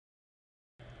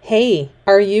Hey,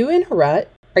 are you in a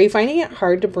rut? Are you finding it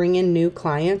hard to bring in new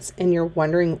clients and you're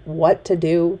wondering what to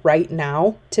do right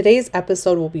now? Today's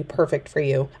episode will be perfect for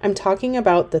you. I'm talking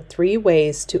about the 3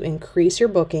 ways to increase your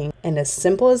booking, and as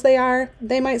simple as they are,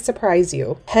 they might surprise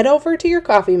you. Head over to your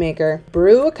coffee maker,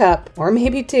 brew a cup or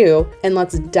maybe 2, and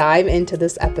let's dive into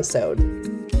this episode.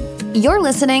 You're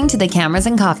listening to the Cameras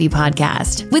and Coffee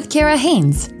Podcast with Kara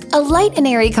Haynes, a light and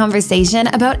airy conversation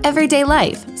about everyday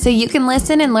life so you can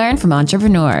listen and learn from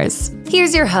entrepreneurs.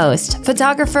 Here's your host,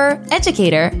 photographer,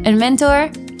 educator, and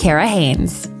mentor, Kara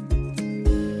Haynes.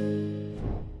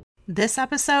 This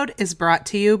episode is brought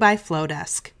to you by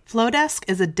Flodesk. Flodesk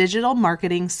is a digital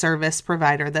marketing service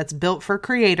provider that's built for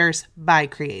creators by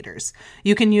creators.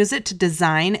 You can use it to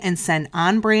design and send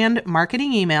on-brand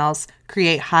marketing emails,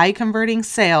 create high-converting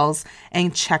sales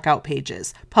and checkout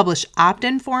pages, publish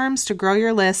opt-in forms to grow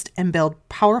your list, and build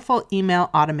powerful email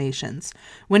automations.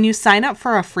 When you sign up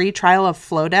for a free trial of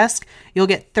Flodesk, you'll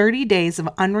get 30 days of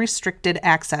unrestricted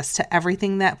access to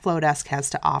everything that Flodesk has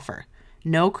to offer.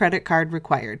 No credit card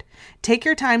required. Take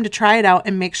your time to try it out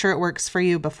and make sure it works for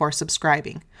you before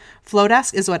subscribing.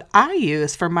 Flodesk is what I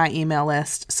use for my email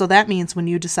list, so that means when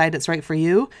you decide it's right for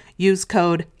you, use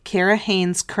code Kara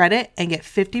Haynes Credit and get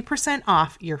 50%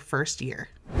 off your first year.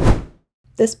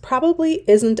 This probably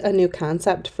isn't a new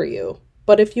concept for you,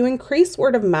 but if you increase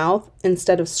word of mouth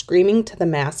instead of screaming to the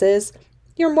masses,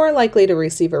 you're more likely to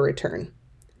receive a return.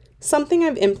 Something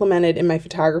I've implemented in my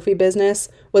photography business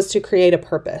was to create a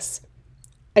purpose.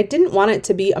 I didn't want it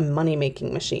to be a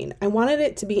money-making machine. I wanted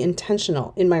it to be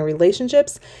intentional in my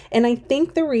relationships, and I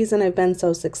think the reason I've been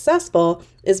so successful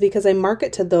is because I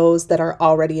market to those that are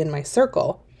already in my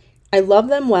circle. I love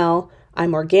them well,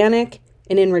 I'm organic,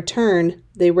 and in return,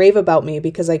 they rave about me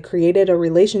because I created a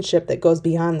relationship that goes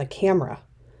beyond the camera.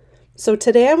 So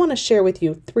today I want to share with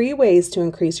you 3 ways to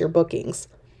increase your bookings.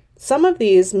 Some of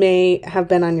these may have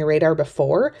been on your radar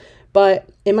before, but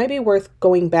it might be worth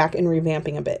going back and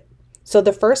revamping a bit. So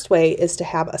the first way is to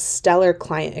have a stellar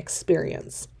client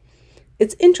experience.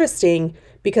 It's interesting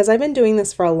because I've been doing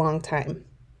this for a long time.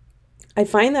 I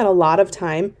find that a lot of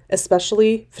time,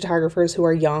 especially photographers who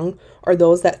are young or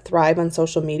those that thrive on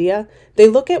social media, they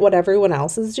look at what everyone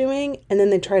else is doing and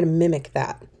then they try to mimic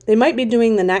that. They might be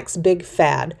doing the next big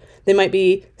fad. They might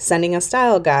be sending a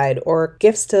style guide or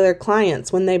gifts to their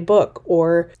clients when they book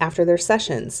or after their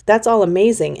sessions. That's all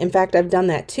amazing. In fact, I've done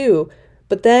that too.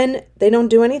 But then they don't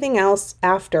do anything else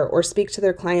after or speak to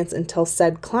their clients until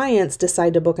said clients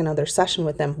decide to book another session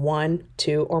with them 1,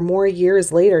 2, or more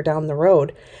years later down the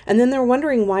road. And then they're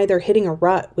wondering why they're hitting a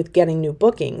rut with getting new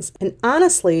bookings. And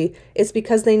honestly, it's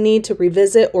because they need to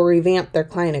revisit or revamp their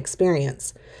client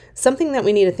experience. Something that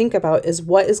we need to think about is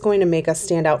what is going to make us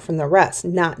stand out from the rest,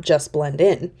 not just blend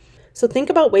in. So think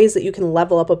about ways that you can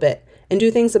level up a bit and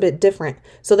do things a bit different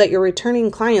so that your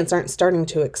returning clients aren't starting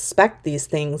to expect these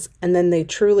things and then they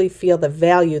truly feel the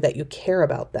value that you care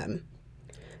about them.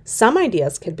 Some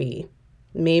ideas could be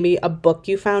maybe a book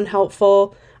you found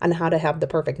helpful on how to have the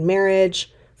perfect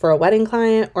marriage for a wedding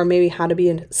client, or maybe how to be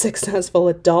a successful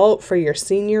adult for your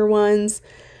senior ones.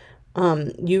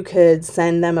 You could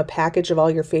send them a package of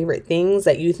all your favorite things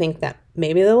that you think that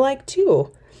maybe they'll like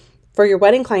too. For your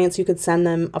wedding clients, you could send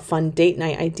them a fun date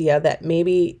night idea that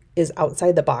maybe is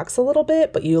outside the box a little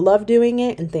bit, but you love doing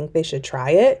it and think they should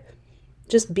try it.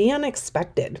 Just be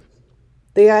unexpected.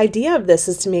 The idea of this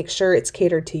is to make sure it's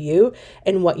catered to you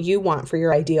and what you want for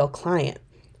your ideal client,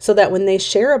 so that when they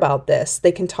share about this,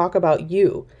 they can talk about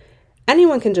you.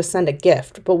 Anyone can just send a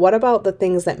gift, but what about the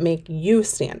things that make you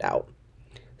stand out?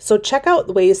 So check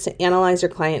out ways to analyze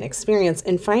your client experience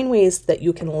and find ways that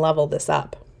you can level this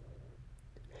up.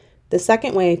 The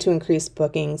second way to increase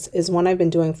bookings is one I've been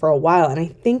doing for a while, and I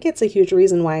think it's a huge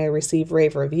reason why I receive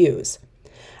rave reviews.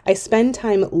 I spend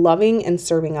time loving and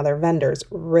serving other vendors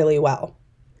really well.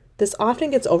 This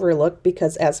often gets overlooked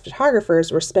because as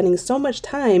photographers, we're spending so much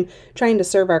time trying to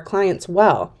serve our clients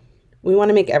well. We want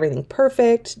to make everything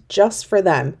perfect just for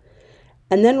them.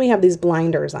 And then we have these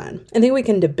blinders on. I think we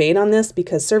can debate on this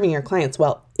because serving your clients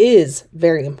well is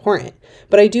very important.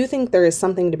 But I do think there is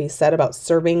something to be said about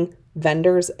serving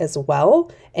vendors as well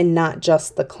and not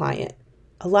just the client.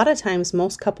 A lot of times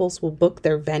most couples will book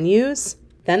their venues,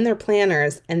 then their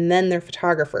planners, and then their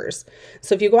photographers.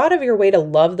 So if you go out of your way to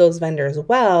love those vendors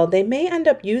well, they may end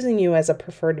up using you as a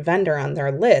preferred vendor on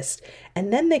their list,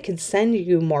 and then they could send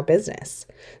you more business.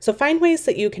 So find ways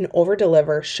that you can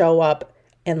over-deliver, show up,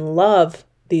 and love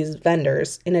these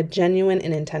vendors in a genuine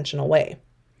and intentional way.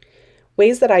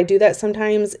 Ways that I do that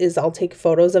sometimes is I'll take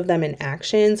photos of them in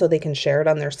action so they can share it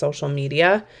on their social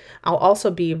media. I'll also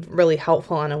be really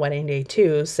helpful on a wedding day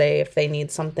too. Say if they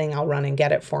need something, I'll run and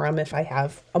get it for them if I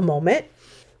have a moment.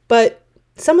 But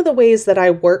some of the ways that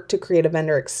I work to create a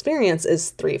vendor experience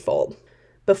is threefold.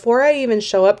 Before I even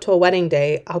show up to a wedding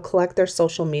day, I'll collect their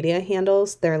social media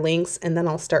handles, their links, and then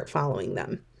I'll start following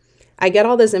them. I get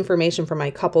all this information from my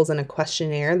couples in a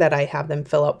questionnaire that I have them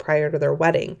fill out prior to their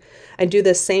wedding. I do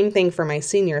the same thing for my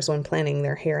seniors when planning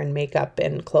their hair and makeup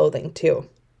and clothing too.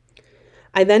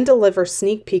 I then deliver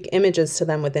sneak peek images to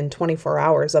them within 24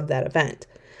 hours of that event.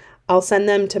 I'll send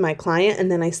them to my client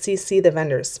and then I CC the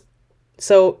vendors.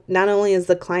 So not only is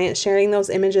the client sharing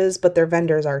those images, but their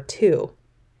vendors are too.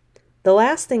 The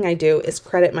last thing I do is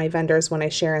credit my vendors when I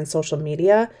share on social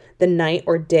media the night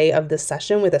or day of the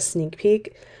session with a sneak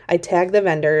peek. I tag the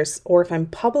vendors, or if I'm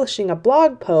publishing a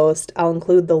blog post, I'll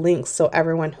include the links so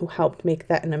everyone who helped make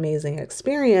that an amazing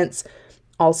experience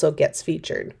also gets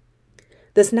featured.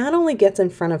 This not only gets in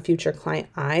front of future client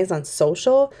eyes on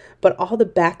social, but all the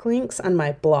backlinks on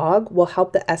my blog will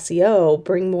help the SEO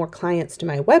bring more clients to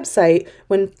my website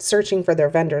when searching for their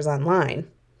vendors online.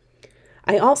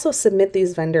 I also submit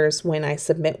these vendors when I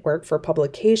submit work for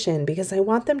publication because I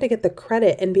want them to get the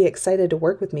credit and be excited to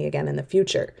work with me again in the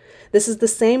future. This is the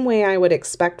same way I would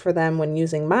expect for them when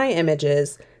using my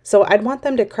images, so I'd want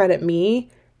them to credit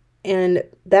me, and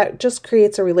that just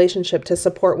creates a relationship to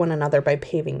support one another by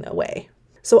paving the way.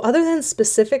 So other than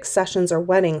specific sessions or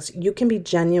weddings, you can be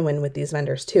genuine with these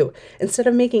vendors too. Instead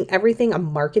of making everything a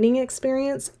marketing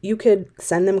experience, you could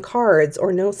send them cards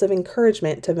or notes of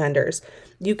encouragement to vendors.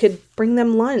 You could bring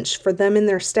them lunch for them and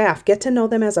their staff. Get to know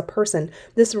them as a person.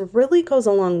 This really goes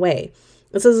a long way.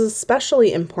 This is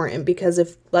especially important because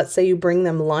if, let's say, you bring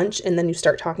them lunch and then you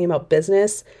start talking about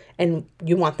business and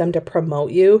you want them to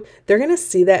promote you, they're going to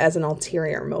see that as an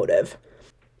ulterior motive.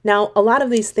 Now, a lot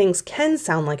of these things can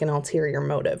sound like an ulterior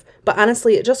motive, but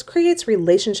honestly, it just creates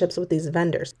relationships with these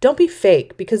vendors. Don't be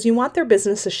fake because you want their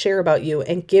business to share about you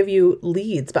and give you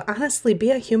leads, but honestly,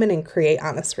 be a human and create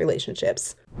honest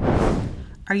relationships.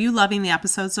 Are you loving the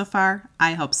episode so far?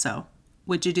 I hope so.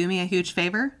 Would you do me a huge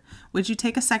favor? Would you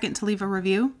take a second to leave a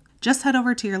review? Just head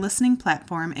over to your listening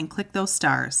platform and click those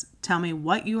stars. Tell me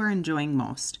what you are enjoying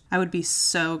most. I would be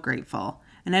so grateful.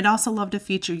 And I'd also love to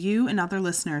feature you and other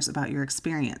listeners about your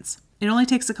experience. It only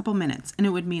takes a couple minutes, and it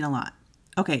would mean a lot.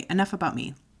 Okay, enough about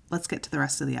me. Let's get to the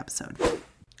rest of the episode.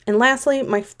 And lastly,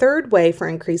 my third way for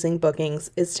increasing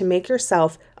bookings is to make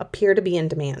yourself appear to be in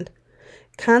demand.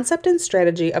 Concept and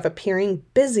strategy of appearing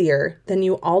busier than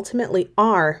you ultimately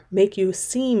are make you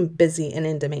seem busy and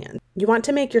in demand. You want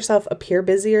to make yourself appear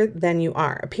busier than you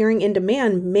are. Appearing in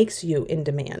demand makes you in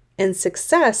demand. And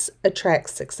success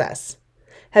attracts success.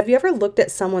 Have you ever looked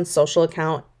at someone's social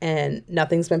account and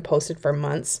nothing's been posted for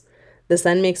months? This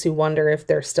then makes you wonder if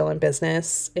they're still in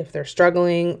business, if they're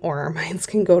struggling, or our minds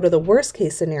can go to the worst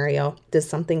case scenario. Does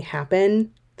something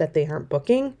happen that they aren't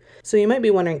booking? So you might be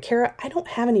wondering, Kara, I don't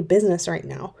have any business right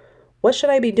now. What should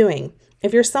I be doing?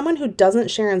 If you're someone who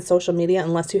doesn't share on social media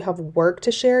unless you have work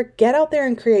to share, get out there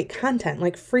and create content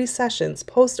like free sessions,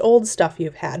 post old stuff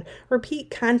you've had, repeat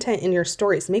content in your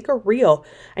stories, make a reel.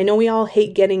 I know we all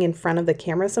hate getting in front of the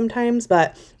camera sometimes,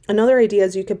 but another idea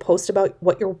is you could post about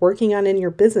what you're working on in your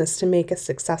business to make a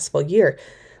successful year.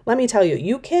 Let me tell you,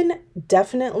 you can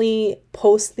definitely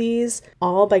post these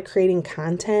all by creating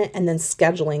content and then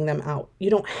scheduling them out.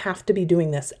 You don't have to be doing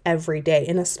this every day.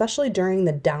 And especially during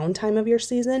the downtime of your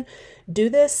season, do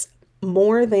this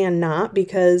more than not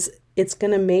because it's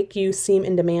going to make you seem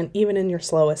in demand even in your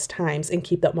slowest times and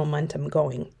keep that momentum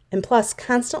going. And plus,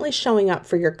 constantly showing up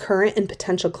for your current and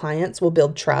potential clients will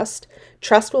build trust.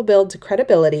 Trust will build to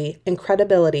credibility, and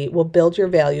credibility will build your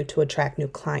value to attract new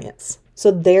clients. So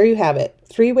there you have it,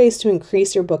 3 ways to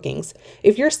increase your bookings.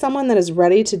 If you're someone that is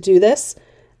ready to do this,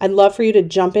 I'd love for you to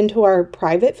jump into our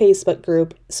private Facebook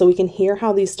group so we can hear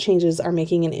how these changes are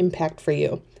making an impact for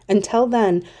you. Until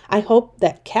then, I hope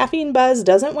that caffeine buzz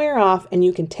doesn't wear off and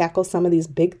you can tackle some of these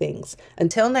big things.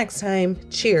 Until next time,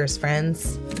 cheers,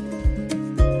 friends.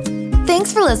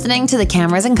 Thanks for listening to the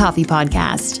Cameras and Coffee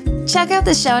podcast. Check out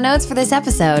the show notes for this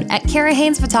episode at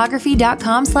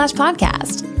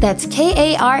karahainesphotography.com/podcast. That's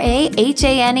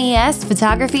KARAHANES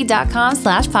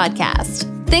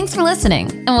photography.com/podcast. Thanks for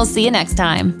listening, and we'll see you next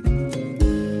time.